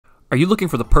Are you looking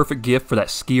for the perfect gift for that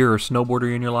skier or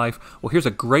snowboarder in your life? Well, here's a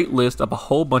great list of a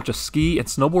whole bunch of ski and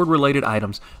snowboard related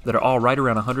items that are all right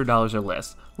around $100 or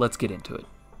less. Let's get into it.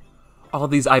 All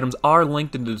of these items are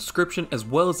linked in the description as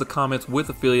well as the comments with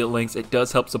affiliate links. It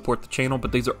does help support the channel,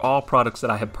 but these are all products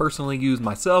that I have personally used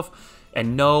myself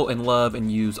and know and love and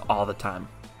use all the time.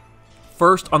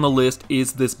 First on the list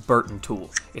is this Burton tool.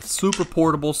 It's super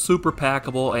portable, super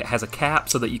packable. It has a cap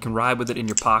so that you can ride with it in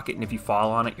your pocket, and if you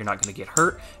fall on it, you're not going to get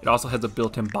hurt. It also has a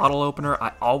built-in bottle opener.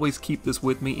 I always keep this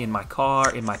with me in my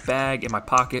car, in my bag, in my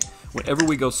pocket. Whenever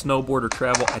we go snowboard or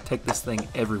travel, I take this thing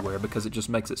everywhere because it just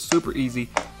makes it super easy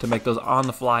to make those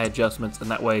on-the-fly adjustments, and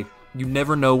that way you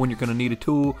never know when you're going to need a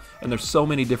tool, and there's so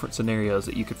many different scenarios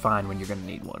that you could find when you're going to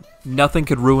need one. Nothing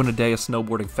could ruin a day of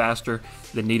snowboarding faster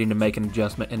than needing to make an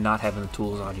adjustment and not having the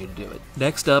tools on you to do it.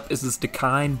 Next up is this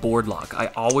Dakine board lock. I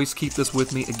always keep this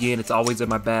with me. Again, it's always in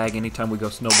my bag. Anytime we go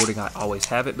snowboarding, I always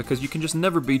have it because you can just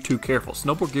never be too careful.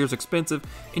 Snowboard gear is expensive,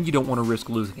 and you don't want to risk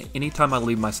losing it. Anytime I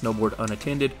leave my snowboard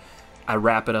unattended, I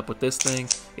wrap it up with this thing.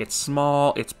 It's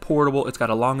small, it's portable, it's got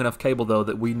a long enough cable though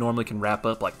that we normally can wrap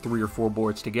up like 3 or 4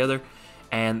 boards together,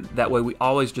 and that way we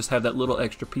always just have that little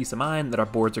extra peace of mind that our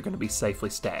boards are going to be safely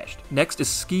stashed. Next is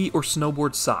ski or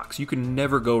snowboard socks. You can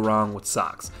never go wrong with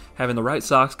socks. Having the right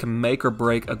socks can make or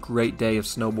break a great day of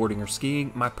snowboarding or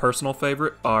skiing. My personal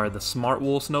favorite are the Smart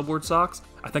Wool snowboard socks.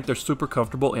 I think they're super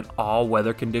comfortable in all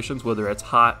weather conditions, whether it's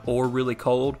hot or really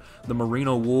cold. The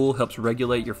merino wool helps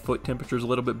regulate your foot temperatures a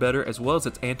little bit better, as well as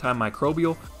it's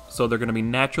antimicrobial, so they're going to be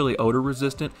naturally odor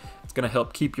resistant. It's going to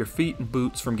help keep your feet and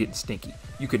boots from getting stinky.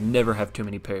 You could never have too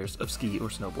many pairs of ski or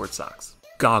snowboard socks.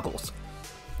 Goggles.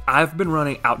 I've been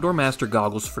running Outdoor Master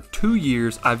goggles for 2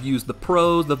 years. I've used the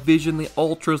Pros, the Vision, the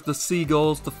Ultras, the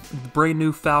Seagulls, the brand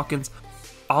new Falcons.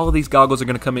 All of these goggles are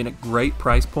going to come in at great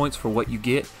price points for what you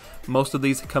get. Most of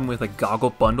these come with a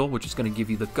goggle bundle, which is going to give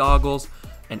you the goggles,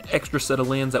 an extra set of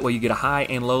lens. That way you get a high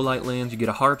and low light lens, you get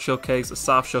a hard showcase, a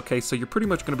soft showcase, so you're pretty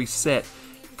much going to be set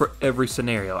for every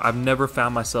scenario. I've never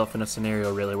found myself in a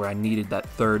scenario really where I needed that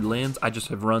third lens. I just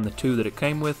have run the 2 that it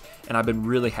came with, and I've been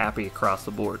really happy across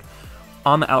the board.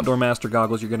 On the Outdoor Master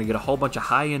goggles, you're going to get a whole bunch of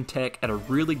high-end tech at a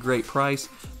really great price.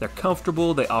 They're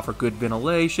comfortable, they offer good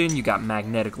ventilation, you got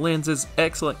magnetic lenses,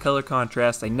 excellent color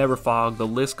contrast, they never fog, the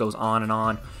list goes on and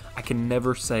on. I can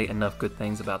never say enough good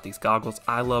things about these goggles.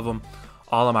 I love them.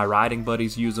 All of my riding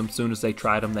buddies use them. As soon as they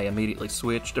tried them, they immediately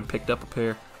switched and picked up a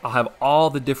pair. I'll have all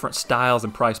the different styles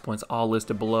and price points all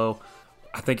listed below.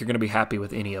 I think you're going to be happy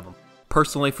with any of them.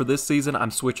 Personally, for this season, I'm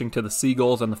switching to the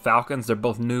Seagulls and the Falcons. They're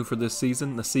both new for this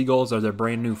season. The Seagulls are their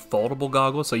brand new foldable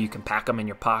goggles, so you can pack them in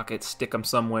your pocket, stick them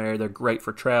somewhere. They're great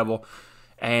for travel.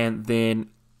 And then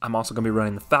I'm also going to be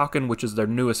running the Falcon, which is their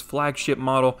newest flagship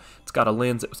model. It's got a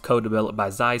lens that was co-developed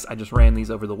by Zeiss. I just ran these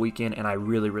over the weekend, and I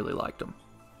really, really liked them.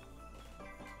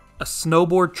 A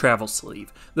snowboard travel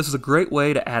sleeve. This is a great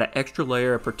way to add an extra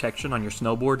layer of protection on your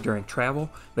snowboard during travel.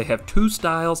 They have 2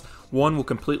 styles. One will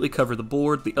completely cover the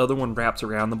board. The other one wraps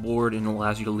around the board and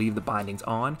allows you to leave the bindings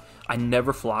on. I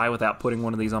never fly without putting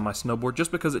one of these on my snowboard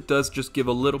just because it does just give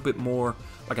a little bit more,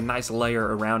 like a nice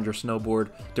layer around your snowboard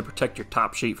to protect your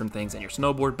top sheet from things in your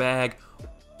snowboard bag.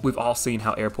 We've all seen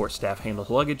how airport staff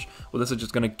handles luggage. Well, this is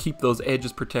just going to keep those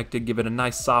edges protected, give it a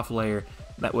nice soft layer.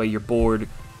 That way your board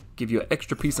give you an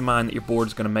extra peace of mind that your board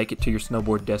is going to make it to your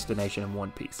snowboard destination in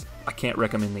one piece. I can't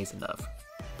recommend these enough.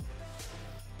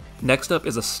 Next up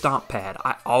is a Stomp Pad.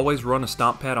 I always run a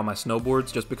Stomp Pad on my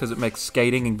snowboards just because it makes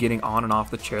skating and getting on and off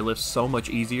the chairlift so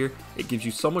much easier. It gives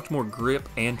you so much more grip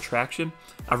and traction.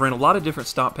 I've ran a lot of different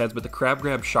Stomp Pads, but the Crab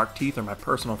Grab Shark Teeth are my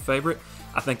personal favorite.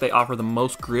 I think they offer the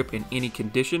most grip in any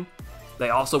condition. They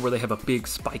also, where they have a big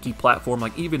spiky platform,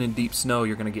 like even in deep snow,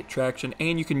 you're going to get traction,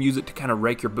 and you can use it to kind of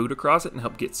rake your boot across it and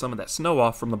help get some of that snow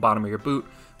off from the bottom of your boot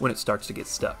when it starts to get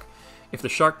stuck. If the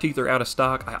shark teeth are out of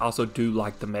stock, I also do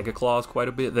like the Mega Claws quite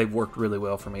a bit. They've worked really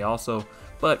well for me also,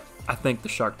 but I think the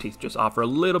shark teeth just offer a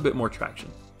little bit more traction.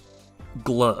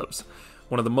 Gloves.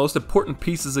 One of the most important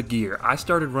pieces of gear. I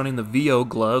started running the VO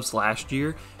gloves last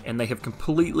year, and they have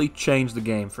completely changed the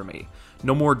game for me.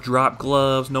 No more drop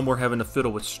gloves, no more having to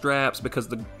fiddle with straps, because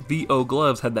the VO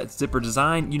gloves had that zipper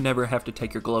design. You never have to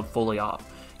take your glove fully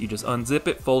off. You just unzip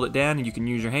it, fold it down, and you can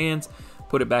use your hands,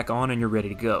 put it back on, and you're ready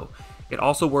to go. It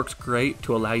also works great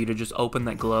to allow you to just open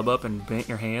that glove up and vent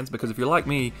your hands, because if you're like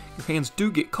me, your hands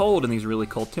do get cold in these really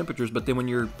cold temperatures, but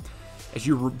then as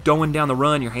you're going down the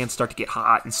run, your hands start to get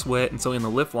hot and sweat, and so in the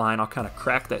lift line, I'll kind of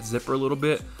crack that zipper a little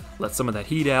bit, let some of that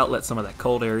heat out, let some of that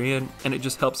cold air in, and it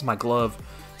just helps my glove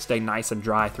stay nice and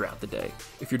dry throughout the day.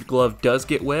 If your glove does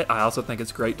get wet, I also think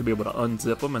it's great to be able to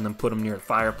unzip them and then put them near a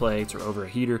fireplace or over a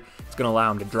heater. It's going to allow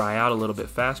them to dry out a little bit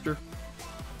faster.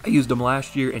 I used them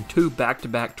last year in 2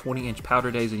 back-to-back 20-inch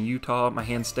powder days in Utah. My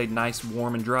hands stayed nice,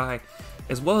 warm, and dry,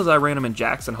 as well as I ran them in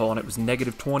Jackson Hole and it was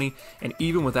 -20, and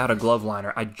even without a glove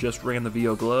liner, I just ran the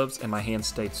VO gloves and my hands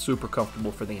stayed super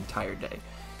comfortable for the entire day.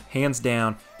 Hands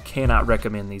down, cannot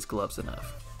recommend these gloves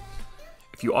enough.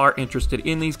 If you are interested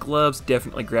in these gloves,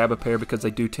 definitely grab a pair because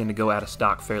they do tend to go out of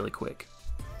stock fairly quick.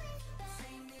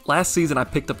 Last season I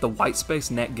picked up the White Space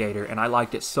Neck Gaiter and I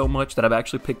liked it so much that I've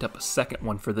actually picked up a second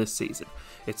one for this season.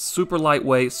 It's super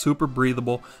lightweight, super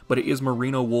breathable, but it is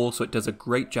merino wool, so it does a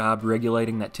great job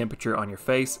regulating that temperature on your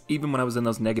face. Even when I was in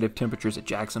those negative temperatures at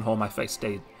Jackson Hole, my face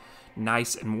stayed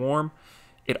nice and warm.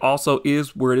 It also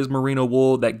is, where it is merino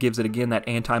wool, that gives it again that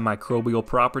antimicrobial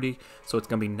property, so it's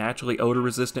going to be naturally odor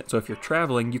resistant. So if you're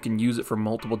traveling, you can use it for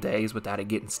multiple days without it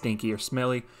getting stinky or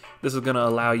smelly. This is going to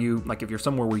allow you, like if you're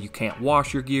somewhere where you can't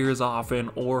wash your gear as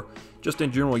often, or just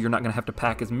in general you're not going to have to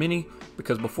pack as many,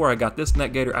 because before I got this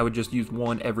neck gaiter I would just use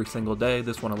one every single day.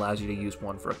 This one allows you to use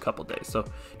one for a couple days, so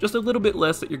just a little bit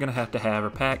less that you're going to have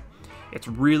or pack. It's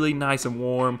really nice and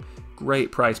warm.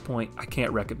 Great price point. I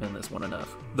can't recommend this one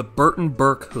enough. The Burton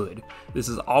Hood. This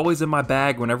is always in my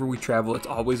bag whenever we travel. It's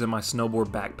always in my snowboard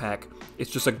backpack.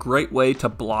 It's just a great way to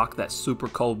block that super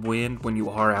cold wind when you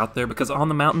are out there, because on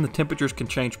the mountain the temperatures can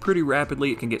change pretty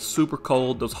rapidly. It can get super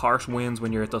cold. Those harsh winds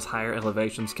when you're at those higher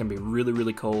elevations can be really,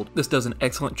 really cold. This does an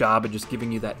excellent job at just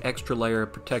giving you that extra layer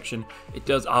of protection. It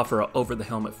does offer an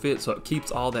over-the-helmet fit, so it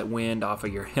keeps all that wind off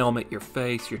of your helmet, your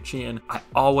face, your chin. I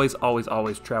always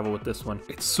travel with this one.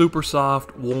 It's super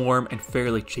soft, warm, and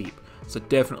fairly cheap. So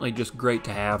definitely just great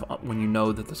to have when you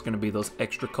know that there's going to be those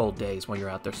extra cold days when you're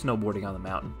out there snowboarding on the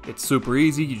mountain. It's super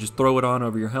easy. You just throw it on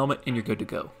over your helmet and you're good to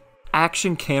go.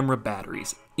 Action camera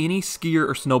batteries. Any skier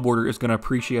or snowboarder is going to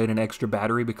appreciate an extra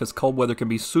battery because cold weather can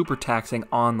be super taxing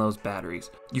on those batteries.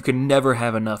 You can never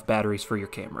have enough batteries for your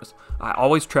cameras. I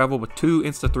always travel with 2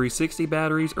 Insta360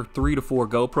 batteries or 3 to 4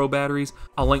 GoPro batteries.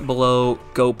 I'll link below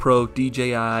GoPro,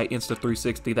 DJI,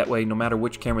 Insta360. That way, no matter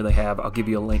which camera they have, I'll give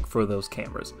you a link for those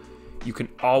cameras. You can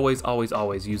always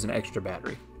use an extra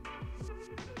battery.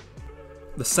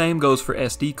 The same goes for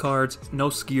SD cards. No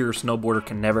skier or snowboarder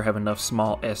can never have enough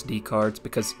small SD cards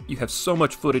because you have so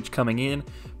much footage coming in.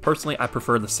 Personally, I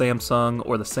prefer the Samsung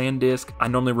or the SanDisk. I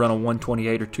normally run a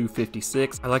 128 or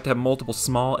 256. I like to have multiple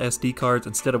small SD cards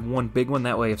instead of one big one.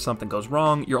 That way, if something goes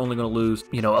wrong, you're only going to lose,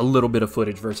 a little bit of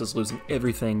footage versus losing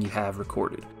everything you have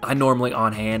recorded. I normally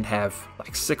on hand have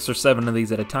like 6 or 7 of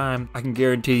these at a time. I can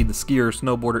guarantee the skier or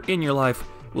snowboarder in your life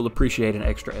will appreciate an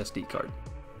extra SD card.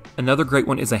 Another great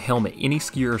one is a helmet. Any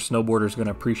skier or snowboarder is going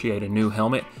to appreciate a new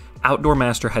helmet. Outdoor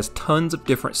Master has tons of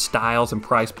different styles and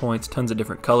price points, tons of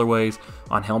different colorways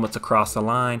on helmets across the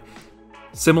line.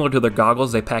 Similar to their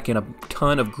goggles, they pack in a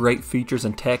ton of great features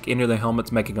and tech into their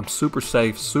helmets, making them super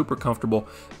safe, super comfortable,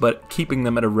 but keeping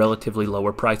them at a relatively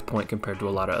lower price point compared to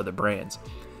a lot of other brands.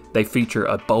 They feature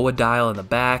a BOA dial in the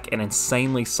back, an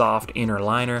insanely soft inner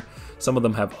liner. Some of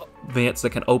them have vents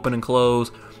that can open and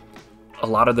close. A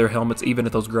lot of their helmets, even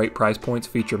at those great price points,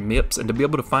 feature MIPS, and to be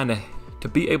able to find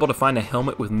a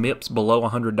helmet with MIPS below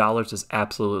 $100 is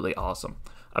absolutely awesome.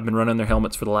 I've been running their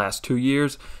helmets for the last 2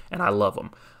 years, and I love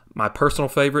them. My personal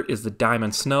favorite is the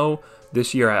Diamond Snow.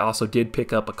 This year I also did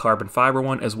pick up a carbon fiber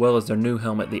one, as well as their new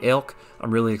helmet, the Elk. I'm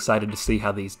really excited to see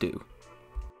how these do.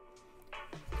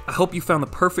 I hope you found the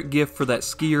perfect gift for that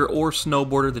skier or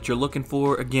snowboarder that you're looking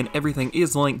for. Again, everything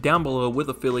is linked down below with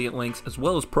affiliate links as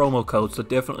well as promo codes, so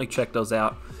definitely check those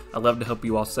out. I love to help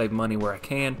you all save money where I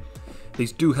can.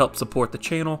 These do help support the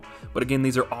channel, but again,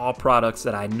 these are all products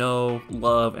that I know,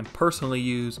 love, and personally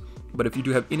use. But if you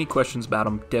do have any questions about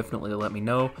them, definitely let me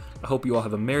know. I hope you all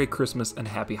have a Merry Christmas and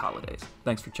Happy Holidays.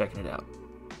 Thanks for checking it out.